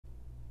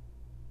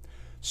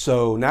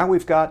So now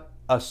we've got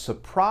a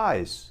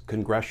surprise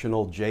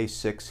congressional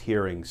J6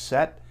 hearing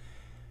set,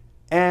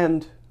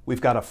 and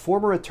we've got a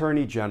former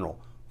Attorney General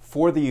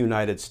for the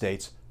United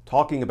States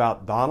talking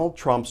about Donald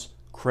Trump's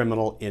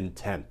criminal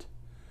intent.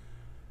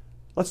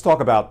 Let's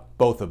talk about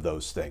both of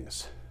those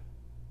things,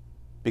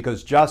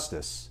 because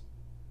justice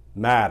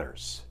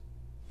matters.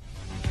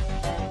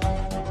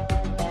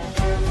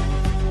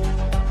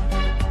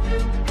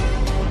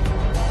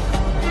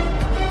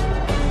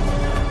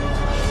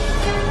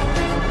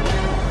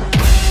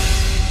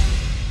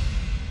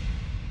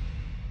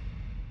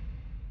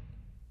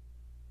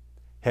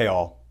 Hey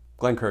all,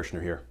 Glenn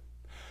Kirshner here.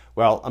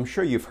 Well, I'm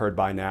sure you've heard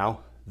by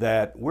now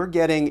that we're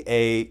getting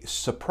a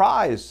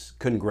surprise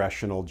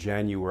congressional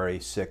January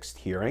 6th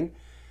hearing.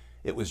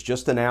 It was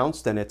just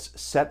announced and it's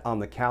set on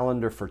the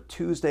calendar for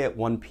Tuesday at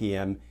 1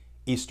 p.m.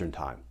 Eastern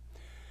Time.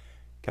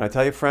 Can I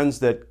tell you, friends,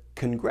 that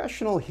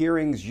congressional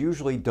hearings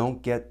usually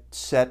don't get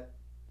set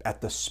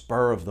at the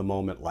spur of the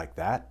moment like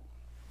that?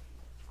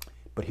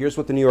 But here's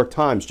what the New York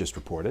Times just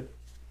reported.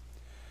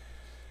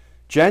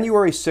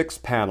 January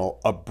 6th panel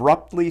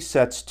abruptly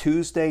sets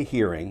Tuesday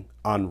hearing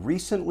on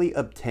recently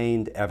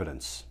obtained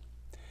evidence.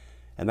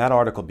 And that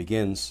article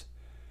begins,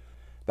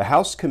 the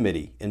House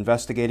committee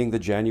investigating the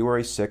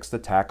January 6th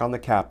attack on the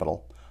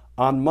Capitol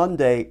on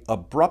Monday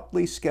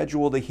abruptly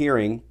scheduled a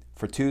hearing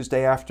for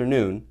Tuesday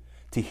afternoon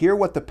to hear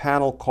what the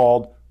panel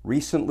called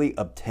recently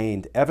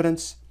obtained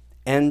evidence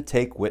and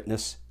take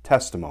witness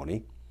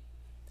testimony.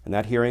 And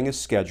that hearing is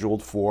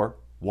scheduled for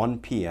 1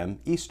 p.m.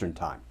 Eastern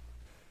Time.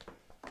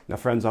 Now,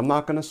 friends, I'm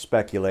not going to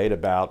speculate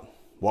about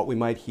what we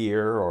might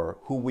hear or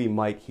who we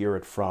might hear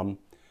it from,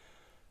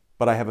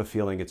 but I have a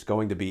feeling it's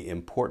going to be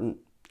important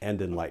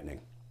and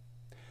enlightening.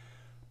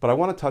 But I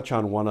want to touch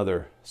on one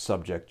other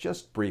subject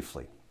just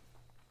briefly,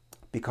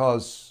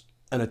 because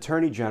an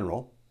Attorney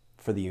General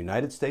for the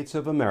United States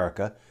of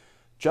America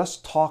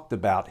just talked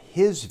about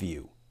his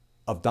view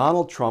of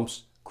Donald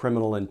Trump's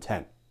criminal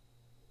intent.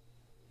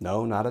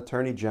 No, not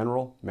Attorney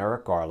General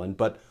Merrick Garland,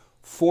 but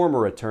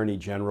former Attorney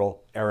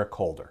General Eric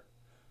Holder,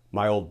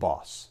 my old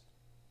boss.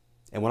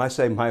 And when I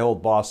say my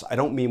old boss, I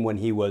don't mean when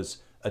he was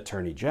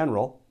Attorney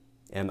General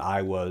and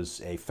I was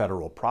a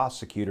federal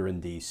prosecutor in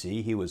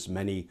D.C. He was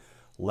many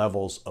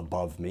levels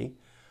above me.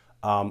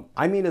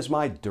 I mean as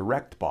my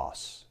direct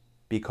boss,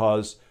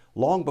 because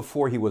long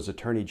before he was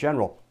Attorney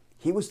General,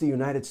 he was the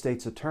United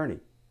States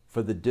Attorney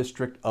for the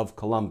District of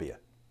Columbia,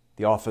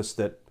 the office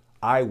that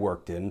I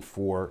worked in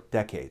for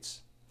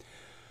decades.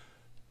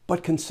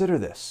 But consider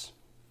this.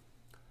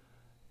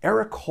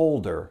 Eric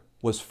Holder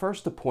was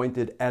first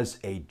appointed as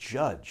a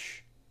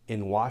judge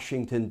in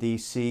Washington,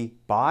 D.C.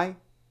 by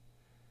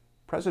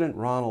President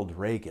Ronald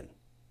Reagan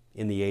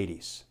in the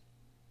 80s.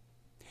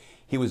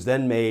 He was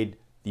then made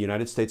the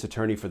United States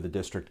Attorney for the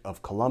District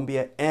of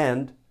Columbia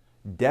and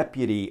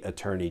Deputy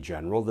Attorney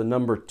General, the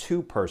number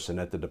 2 person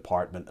at the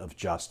Department of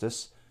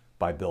Justice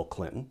by Bill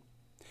Clinton.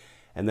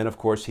 And then, of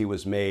course, he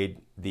was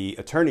made the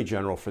Attorney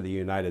General for the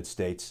United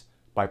States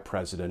by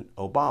President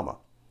Obama.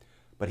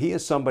 But he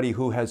is somebody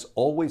who has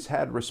always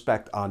had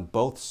respect on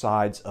both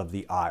sides of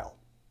the aisle.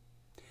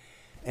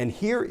 And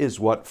here is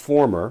what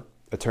former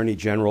Attorney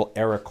General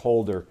Eric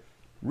Holder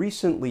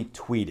recently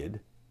tweeted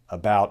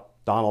about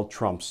Donald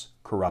Trump's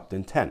corrupt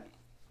intent.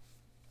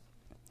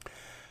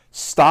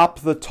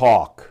 Stop the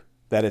talk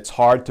that it's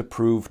hard to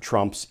prove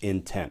Trump's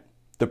intent.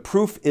 The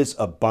proof is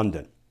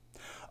abundant.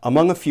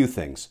 Among a few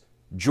things,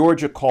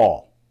 Georgia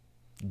call,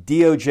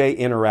 DOJ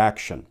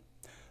interaction,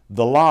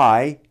 the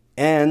lie,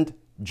 and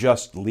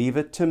just leave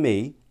it to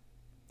me.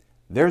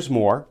 There's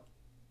more.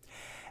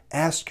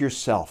 Ask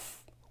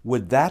yourself,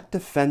 would that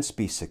defense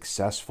be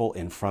successful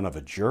in front of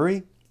a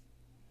jury?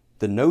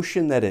 The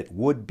notion that it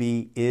would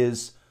be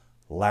is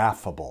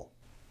laughable.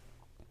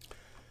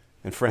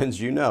 And friends,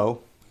 you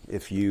know,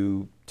 if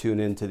you tune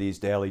into these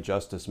Daily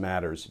Justice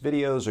Matters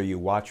videos or you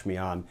watch me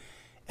on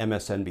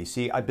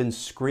MSNBC, I've been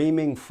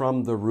screaming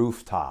from the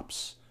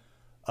rooftops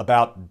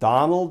about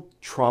Donald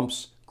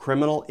Trump's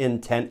criminal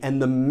intent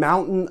and the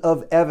mountain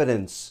of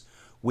evidence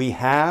we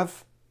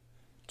have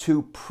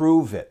to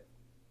prove it.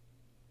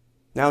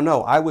 Now,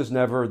 no, I was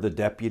never the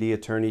Deputy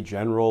Attorney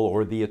General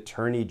or the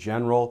Attorney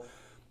General.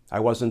 I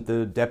wasn't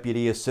the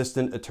Deputy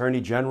Assistant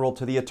Attorney General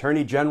to the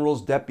Attorney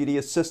General's Deputy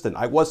Assistant.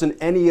 I wasn't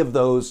any of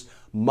those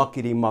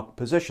muckety-muck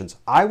positions.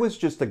 I was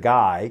just a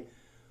guy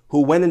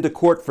who went into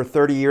court for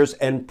 30 years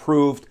and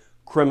proved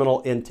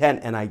criminal intent.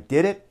 And I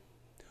did it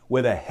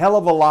with a hell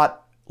of a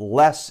lot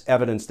less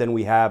evidence than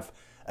we have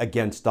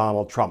against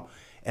Donald Trump.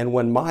 And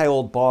when my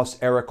old boss,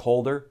 Eric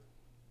Holder,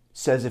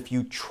 says if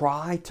you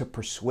try to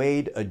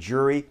persuade a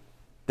jury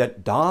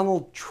that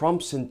Donald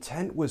Trump's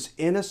intent was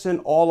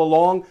innocent all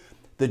along,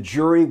 the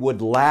jury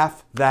would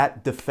laugh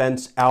that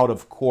defense out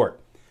of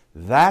court.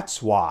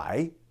 That's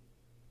why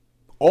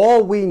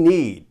all we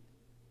need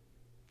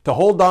to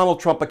hold Donald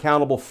Trump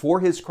accountable for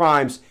his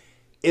crimes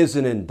is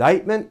an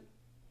indictment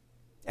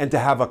and to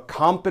have a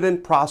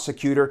competent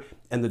prosecutor,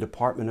 and the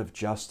Department of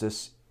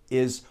Justice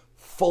is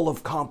full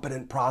of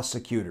competent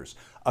prosecutors.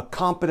 A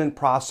competent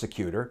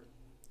prosecutor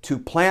to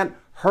plant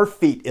her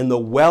feet in the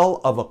well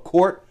of a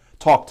court,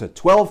 talk to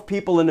 12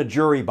 people in a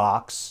jury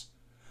box,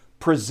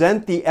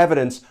 present the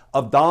evidence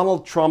of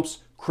Donald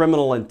Trump's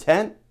criminal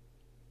intent,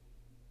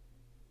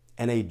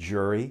 and a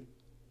jury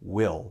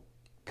will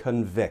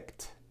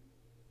convict.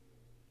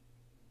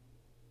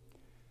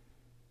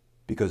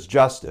 Because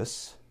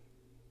justice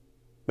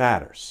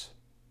matters.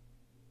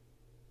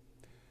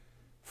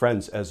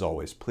 Friends, as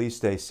always, please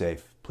stay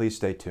safe, please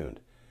stay tuned,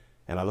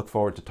 and I look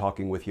forward to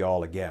talking with you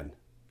all again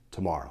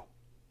tomorrow.